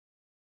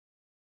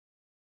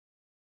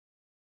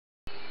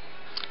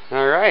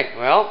Alright,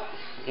 well,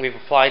 we've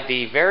applied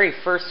the very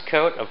first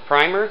coat of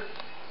primer.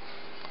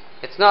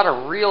 It's not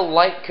a real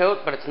light coat,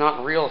 but it's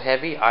not real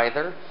heavy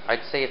either.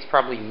 I'd say it's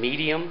probably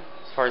medium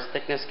as far as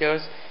thickness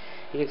goes.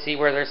 You can see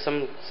where there's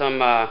some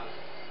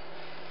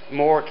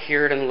more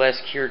cured and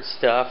less cured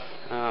stuff.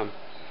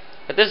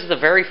 But this is the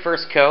very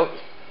first coat.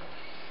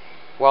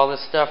 While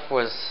this stuff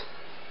was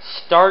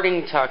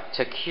starting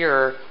to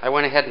cure, I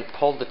went ahead and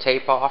pulled the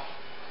tape off.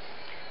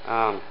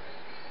 I'll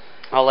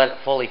let it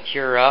fully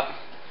cure up,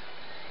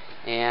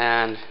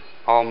 and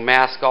I'll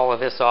mask all of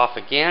this off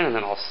again, and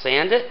then I'll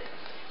sand it,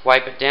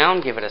 wipe it down,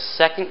 give it a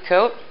second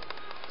coat,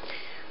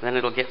 then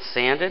it'll get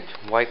sanded,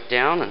 wiped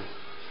down, and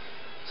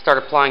start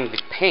applying the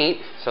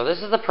paint. So this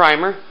is the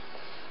primer.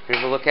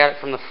 Here's a look at it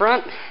from the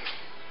front.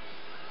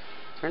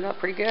 Turned out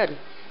pretty good.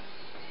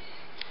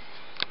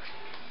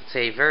 It's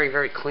a very,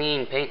 very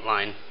clean paint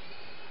line.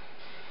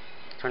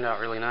 Turned out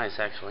really nice,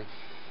 actually.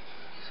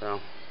 So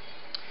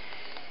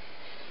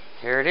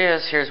here it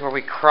is. Here's where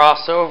we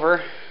cross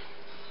over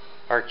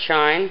our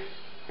chine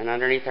and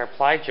underneath our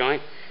ply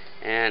joint,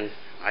 and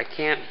I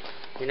can't,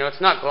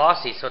 it's not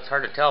glossy, so it's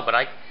hard to tell, but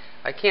I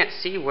can't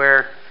see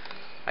where.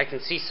 I can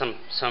see some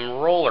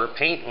roller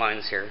paint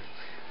lines here,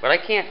 but I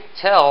can't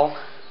tell.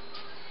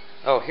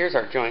 Oh, here's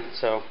our joint.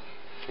 So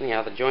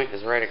anyhow, the joint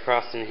is right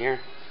across in here.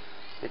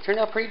 It turned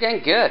out pretty dang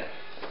good.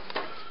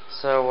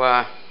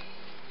 So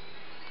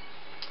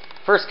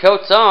first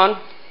coat's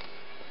on.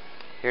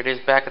 Here it is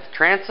back at the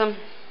transom.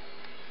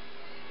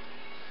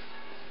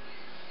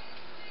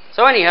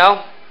 So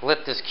anyhow,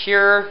 let this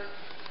cure.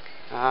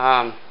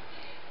 And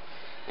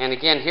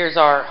again, here's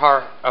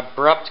our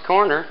abrupt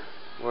corner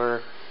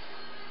where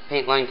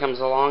paint line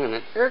comes along and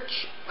then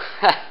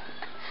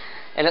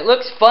and it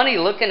looks funny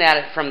looking at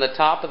it from the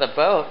top of the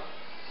boat.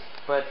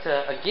 But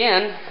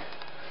again,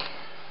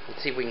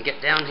 let's see if we can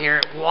get down here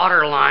at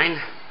water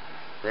line.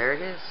 There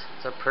it is.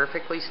 It's a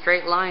perfectly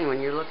straight line when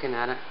you're looking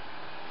at it.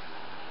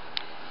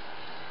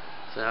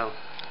 So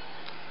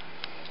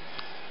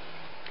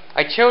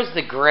I chose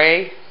the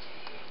gray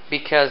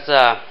because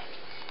I'm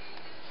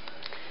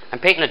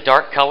painting a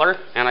dark color,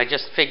 and I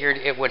just figured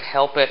it would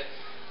help it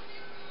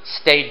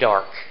stay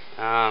dark.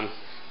 I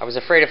was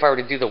afraid if I were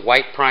to do the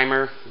white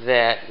primer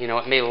that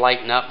it may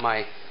lighten up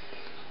my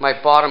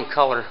bottom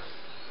color.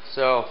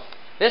 So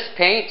this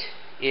paint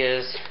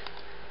is,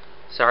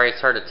 sorry it's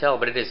hard to tell,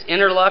 but it is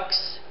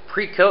Interlux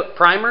Pre-Coat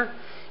Primer.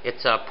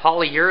 It's a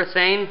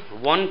polyurethane,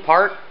 1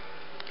 part.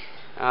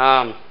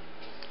 I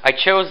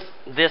chose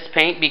this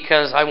paint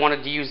because I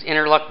wanted to use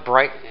Interlux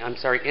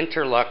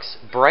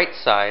Bright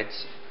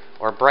Sides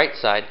or Bright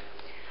Side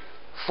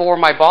for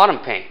my bottom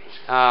paint.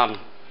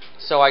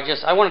 So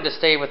I wanted to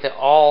stay with the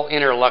all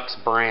Interlux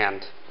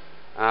brand.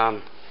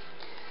 The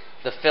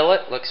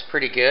fillet looks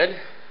pretty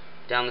good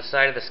down the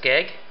side of the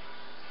skeg.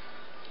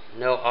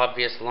 No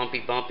obvious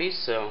lumpy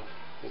bumpies, so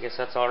I guess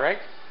that's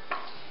alright.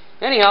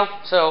 Anyhow,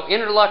 so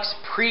Interlux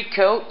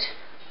Pre-Coat,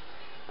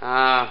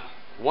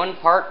 1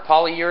 part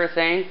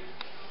polyurethane,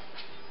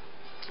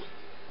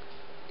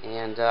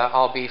 and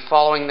I'll be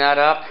following that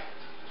up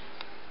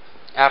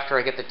after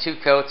I get the 2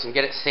 coats and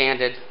get it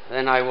sanded.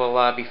 Then I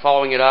will be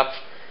following it up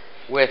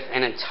with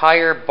an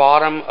entire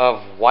bottom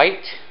of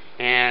white,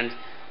 and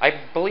I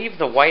believe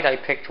the white I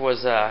picked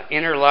was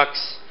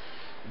Interlux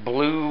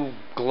Blue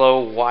Glow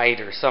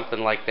White or something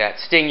like that.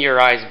 Sting Your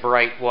Eyes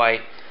Bright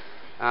White.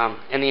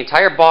 And the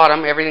entire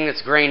bottom, everything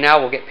that's gray now,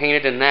 will get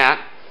painted in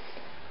that.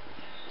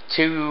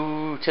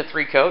 2 to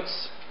 3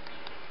 coats.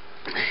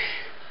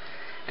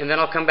 And then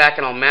I'll come back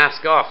and I'll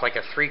mask off like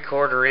a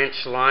 3/4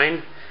 inch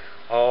line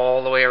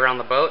all the way around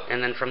the boat,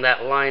 and then from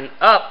that line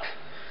up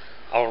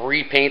I'll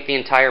repaint the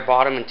entire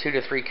bottom in 2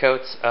 to 3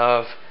 coats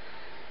of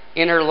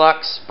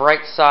Interlux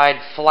Bright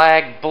Side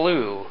Flag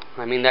Blue.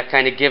 I mean, that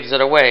kind of gives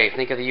it away.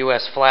 Think of the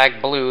US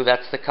flag blue.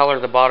 That's the color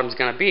the bottom's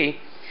going to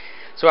be.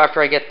 So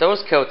after I get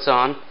those coats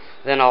on,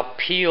 then I'll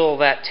peel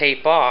that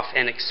tape off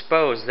and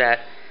expose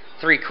that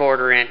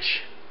 3/4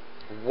 inch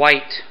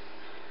white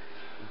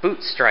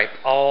boot stripe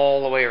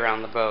all the way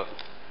around the boat.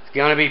 It's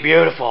going to be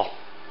beautiful.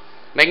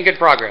 Making good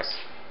progress.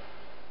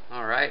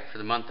 Alright, for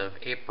the month of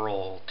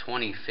April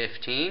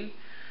 2015,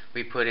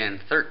 we put in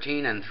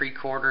 13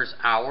 3/4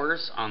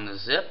 hours on the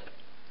zip.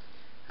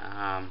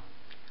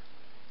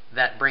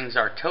 That brings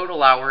our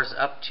total hours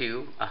up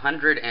to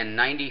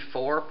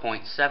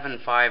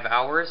 194.75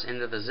 hours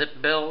into the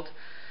zip build.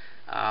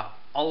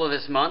 All of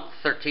this month,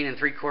 13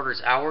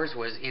 3/4 hours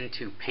was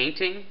into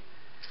painting.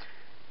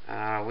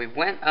 We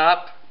went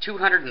up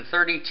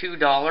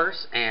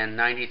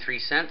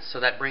 $232.93, so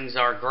that brings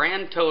our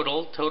grand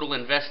total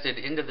invested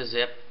into the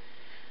zip,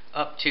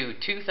 up to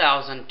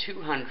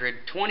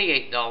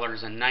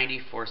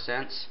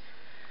 $2,228.94.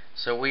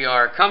 So we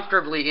are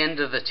comfortably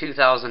into the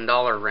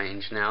 $2,000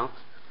 range now.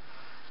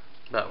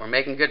 But we're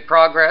making good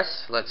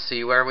progress. Let's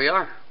see where we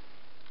are.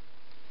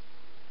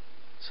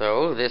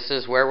 So this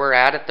is where we're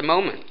at the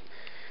moment.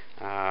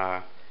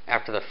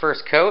 After the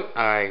first coat,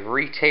 I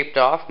retaped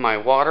off my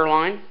water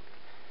line,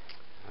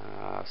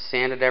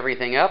 sanded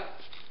everything up,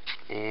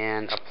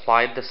 and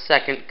applied the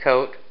second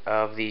coat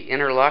of the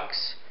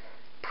Interlux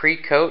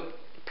pre-coat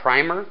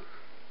primer.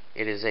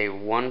 It is a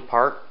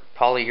 1-part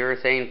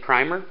polyurethane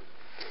primer.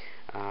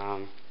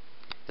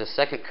 The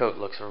second coat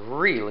looks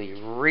really,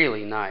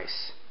 really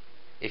nice.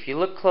 If you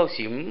look close,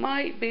 you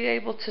might be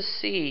able to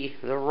see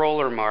the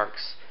roller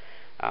marks.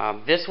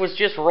 This was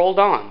just rolled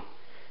on.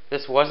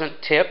 This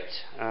wasn't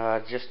tipped,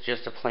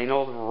 just a plain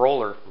old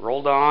roller.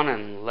 Rolled on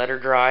and let her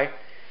dry.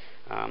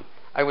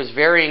 I was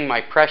varying my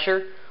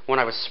pressure. When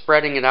I was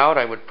spreading it out,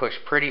 I would push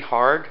pretty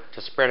hard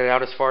to spread it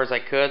out as far as I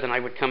could. Then I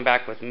would come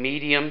back with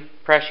medium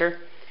pressure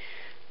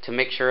to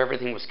make sure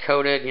everything was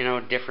coated, you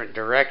know, different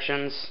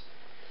directions.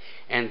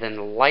 And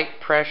then light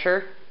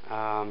pressure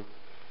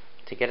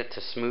to get it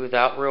to smooth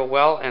out real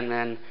well. And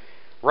then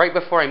right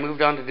before I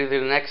moved on to do the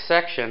next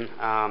section,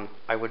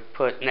 I would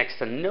put next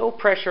to no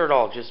pressure at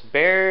all, just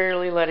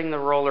barely letting the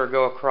roller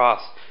go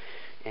across.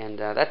 And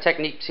that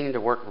technique seemed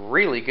to work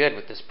really good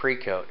with this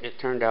pre-coat. It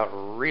turned out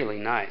really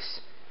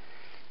nice.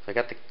 So I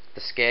got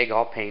the skeg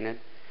all painted.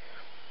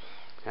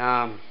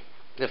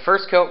 The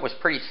first coat was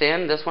pretty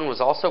thin. This one was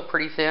also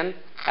pretty thin.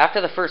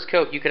 After the first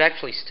coat, you could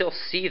actually still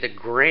see the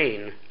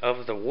grain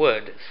of the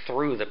wood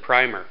through the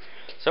primer.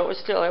 So it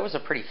was a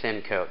pretty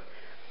thin coat.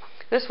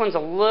 This one's a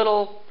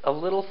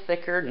little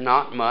thicker,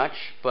 not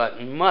much, but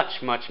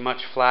much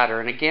flatter.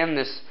 And again,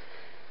 this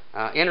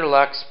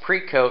Interlux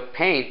pre-coat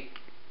paint,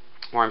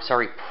 or I'm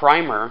sorry,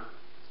 primer,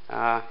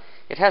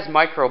 it has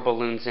micro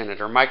balloons in it,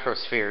 or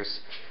microspheres.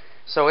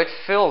 So it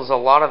fills a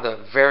lot of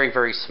the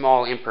very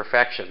small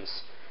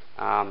imperfections.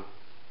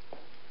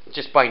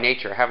 Just by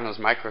nature, having those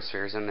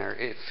microspheres in there,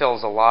 it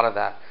fills a lot of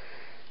that.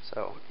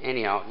 So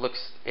anyhow,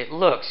 it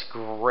looks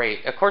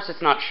great. Of course,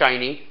 it's not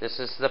shiny. This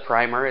is the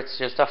primer. It's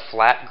just a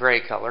flat gray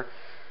color,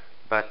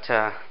 but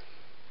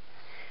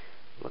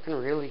looking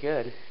really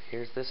good.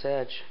 Here's this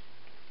edge.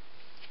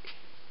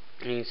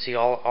 And you can see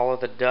all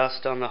of the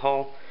dust on the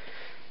hull,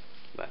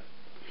 but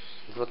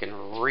it's looking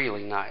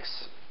really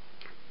nice.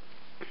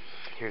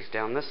 Here's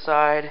down this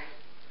side.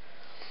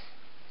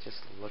 Just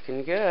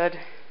looking good.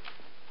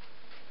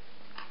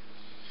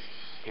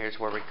 Here's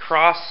where we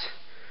cross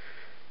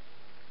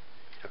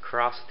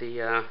across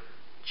the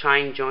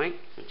chine joint.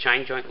 The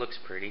chine joint looks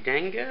pretty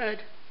dang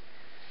good.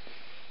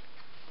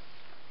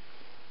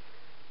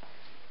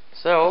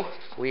 So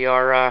we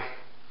are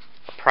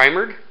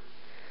primered,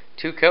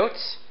 2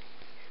 coats.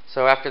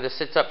 So after this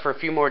sits up for a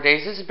few more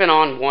days, this has been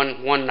on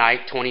one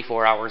night,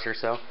 24 hours or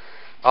so,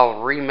 I'll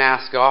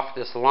remask off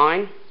this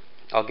line.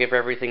 I'll give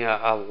everything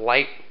a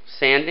light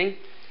sanding,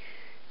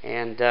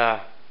 and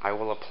I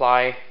will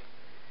apply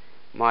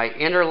my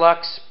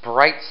Interlux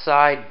Bright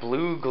Side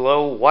Blue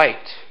Glow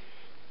White,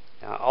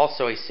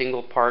 also a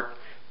 1-part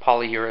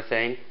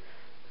polyurethane,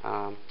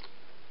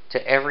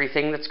 to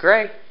everything that's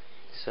gray.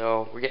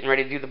 So we're getting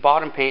ready to do the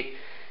bottom paint.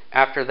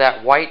 After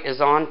that white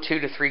is on, 2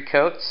 to 3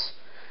 coats,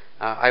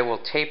 I will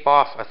tape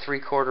off a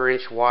 3/4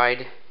 inch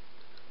wide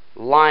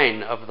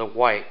line of the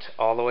white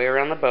all the way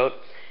around the boat,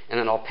 and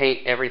then I'll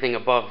paint everything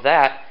above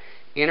that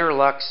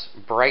Interlux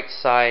Bright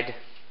Side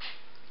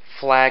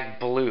Flag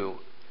Blue.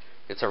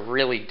 It's a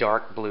really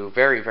dark blue,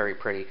 very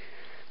pretty.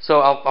 So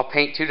I'll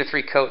paint 2 to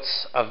 3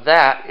 coats of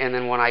that, and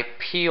then when I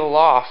peel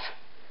off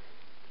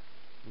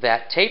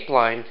that tape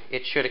line,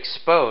 it should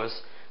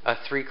expose a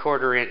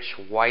 3/4 inch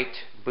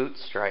white boot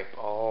stripe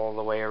all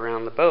the way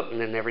around the boat,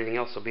 and then everything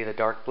else will be the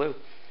dark blue.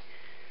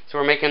 So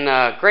we're making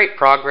great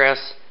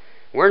progress.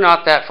 We're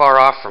not that far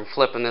off from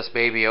flipping this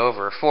baby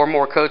over. 4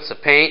 more coats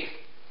of paint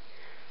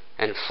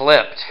and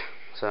flipped.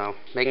 So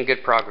making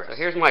good progress. So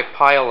here's my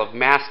pile of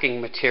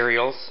masking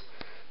materials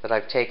that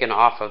I've taken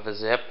off of the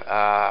zip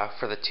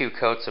for the 2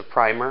 coats of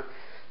primer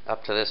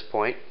up to this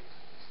point.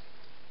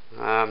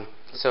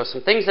 So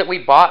some things that we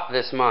bought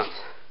this month.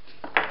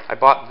 I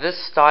bought this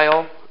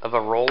style of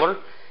a roller,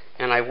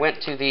 and I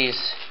went to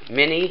these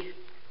mini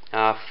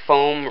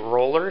foam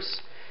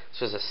rollers.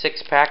 This was a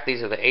 6-pack.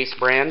 These are the Ace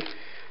brand.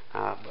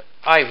 But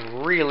I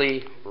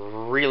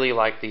really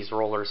like these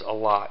rollers a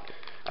lot.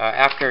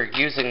 After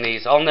using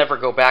these, I'll never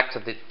go back to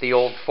the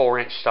old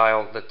 4-inch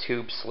style, the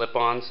tube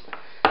slip-ons.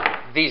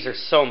 These are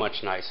so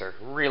much nicer,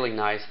 really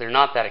nice. They're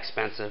not that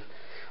expensive.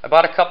 I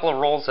bought a couple of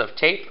rolls of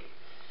tape.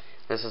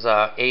 This is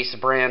a Ace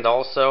brand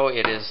also.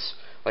 It is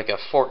like a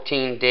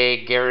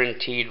 14-day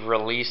guaranteed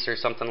release or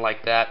something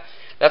like that.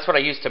 That's what I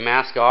use to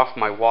mask off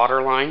my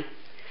water line.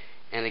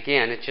 And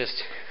again,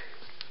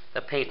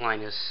 the paint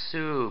line is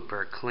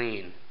super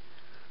clean.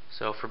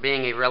 So for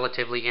being a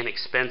relatively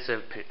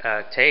inexpensive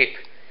tape,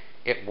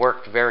 it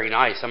worked very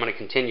nice. I'm going to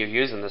continue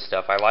using this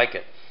stuff. I like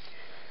it.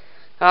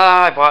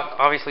 I bought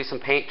obviously some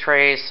paint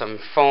trays, some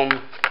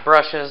foam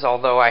brushes,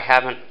 although I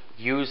haven't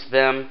used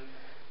them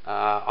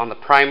on the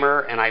primer,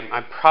 and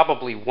I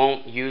probably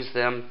won't use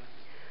them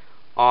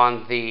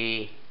on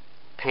the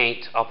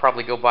paint. I'll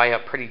probably go buy a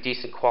pretty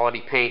decent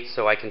quality paint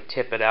so I can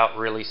tip it out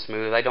really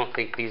smooth. I don't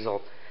think these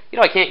will,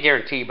 I can't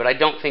guarantee, but I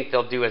don't think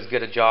they'll do as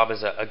good a job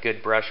as a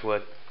good brush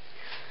would.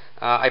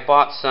 I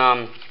bought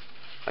some,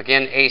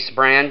 again, Ace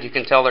brand. You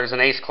can tell there's an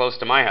Ace close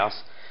to my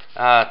house.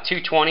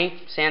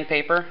 220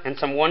 sandpaper and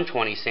some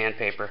 120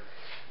 sandpaper.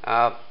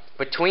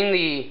 Between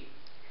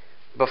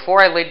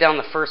Before I laid down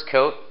the first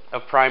coat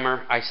of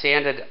primer, I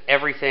sanded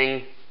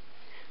everything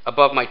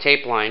above my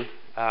tape line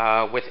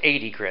with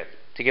 80 grit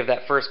to give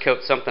that first coat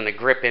something to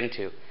grip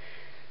into.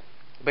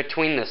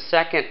 Between the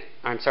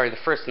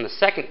first and the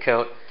second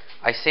coat,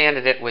 I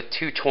sanded it with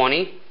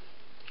 220,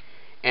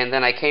 and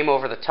then I came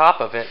over the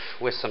top of it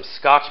with some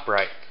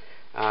Scotch-Brite.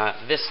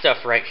 This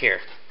stuff right here.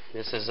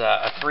 This is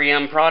a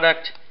 3M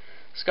product,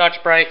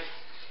 Scotch-Brite.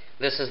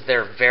 This is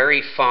their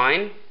very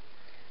fine.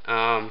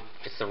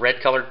 It's the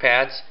red colored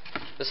pads.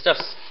 This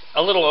stuff's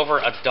a little over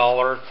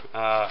 $1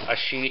 a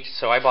sheet,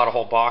 so I bought a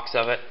whole box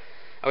of it.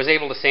 I was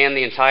able to sand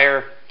the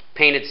entire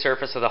painted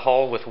surface of the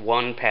hull with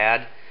one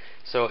pad,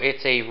 so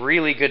it's a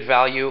really good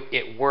value.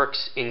 It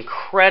works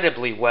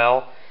incredibly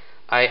well.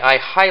 I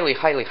highly,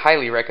 highly,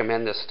 highly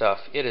recommend this stuff.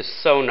 It is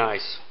so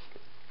nice.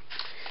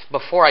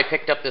 Before I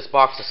picked up this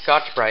box of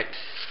Scotch-Brite,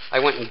 I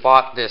went and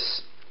bought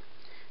this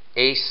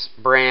Ace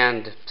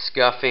brand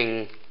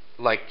scuffing,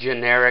 like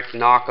generic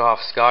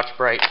knockoff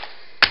Scotch-Brite.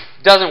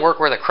 Doesn't work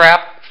worth a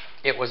crap.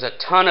 It was a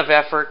ton of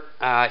effort.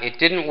 It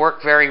didn't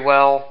work very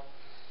well.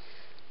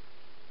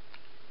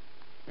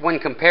 When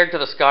compared to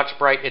the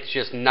Scotch-Brite, it's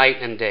just night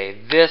and day.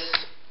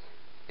 This,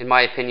 in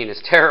my opinion,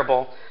 is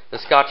terrible. The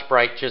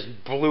Scotch-Brite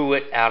just blew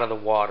it out of the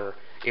water.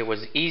 It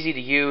was easy to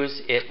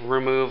use. It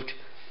removed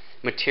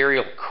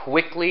material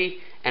quickly,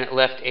 and it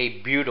left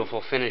a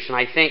beautiful finish. And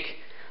I think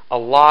a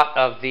lot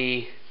of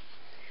the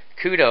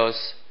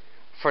kudos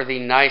for the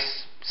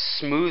nice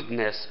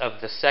smoothness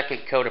of the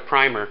second coat of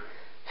primer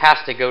has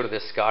to go to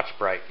this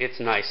Scotch-Brite. It's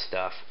nice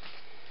stuff.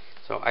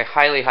 So I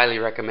highly, highly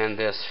recommend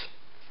this.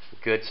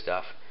 Good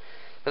stuff.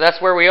 But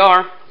that's where we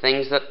are.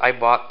 Things that I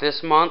bought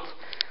this month.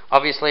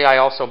 Obviously, I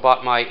also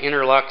bought my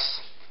Interlux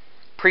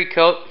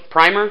pre-coat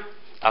primer,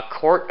 a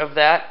quart of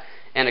that,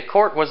 and a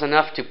quart was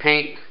enough to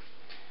paint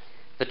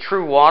the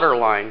true water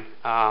line.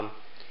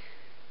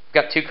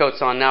 Got 2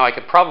 coats on now. I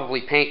could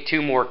probably paint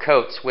 2 more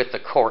coats with the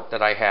quart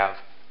that I have.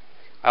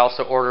 I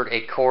also ordered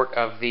a quart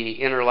of the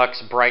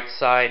Interlux Bright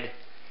Side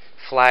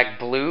Flag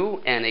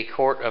Blue and a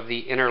quart of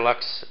the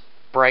Interlux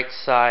Bright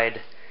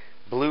Side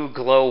Blue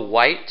Glow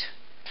White.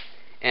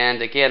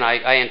 And again,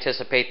 I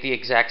anticipate the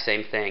exact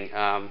same thing.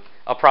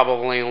 I'll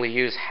probably only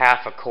use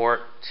half a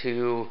quart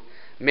to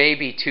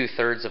maybe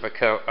 2/3 of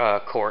a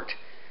quart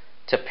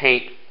to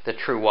paint the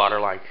true water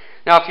line.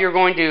 Now, if you're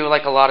going to,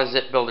 like a lot of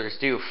zip builders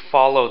do,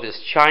 follow this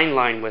chine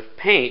line with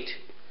paint,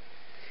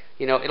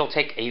 you know, it'll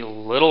take a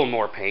little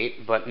more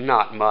paint, but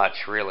not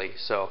much, really.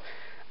 So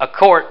a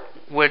quart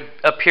would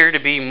appear to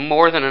be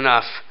more than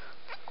enough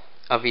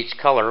of each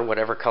color,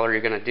 whatever color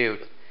you're going to do,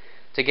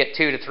 to get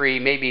 2 to 3,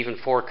 maybe even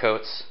 4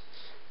 coats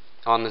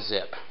on the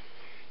zip.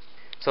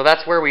 So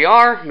that's where we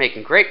are,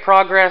 making great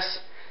progress.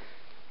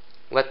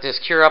 Let this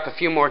cure up a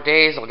few more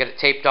days. I'll get it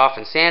taped off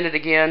and sanded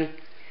again.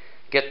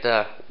 Get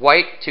the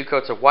white, 2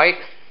 coats of white,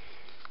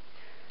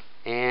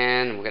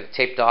 and we'll get it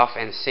taped off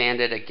and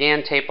sanded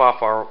again. Tape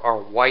off our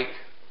white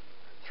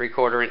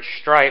 3/4 inch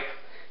stripe,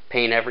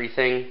 paint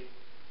everything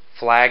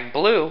flag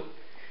blue,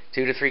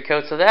 2 to 3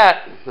 coats of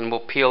that, and we'll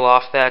peel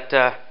off that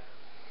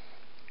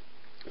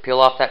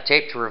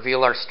tape to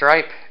reveal our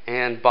stripe.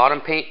 And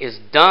bottom paint is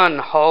done.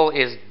 Hull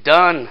is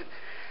done.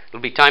 It'll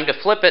be time to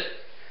flip it.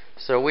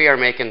 So we are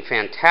making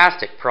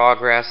fantastic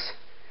progress.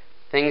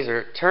 Things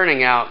are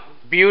turning out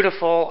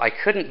beautiful. I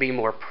couldn't be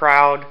more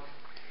proud.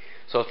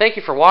 So thank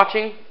you for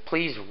watching.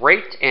 Please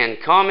rate and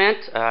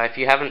comment. If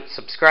you haven't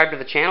subscribed to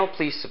the channel,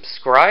 please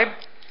subscribe.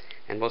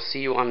 And we'll see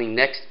you on the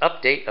next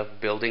update of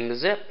Building the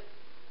Zip.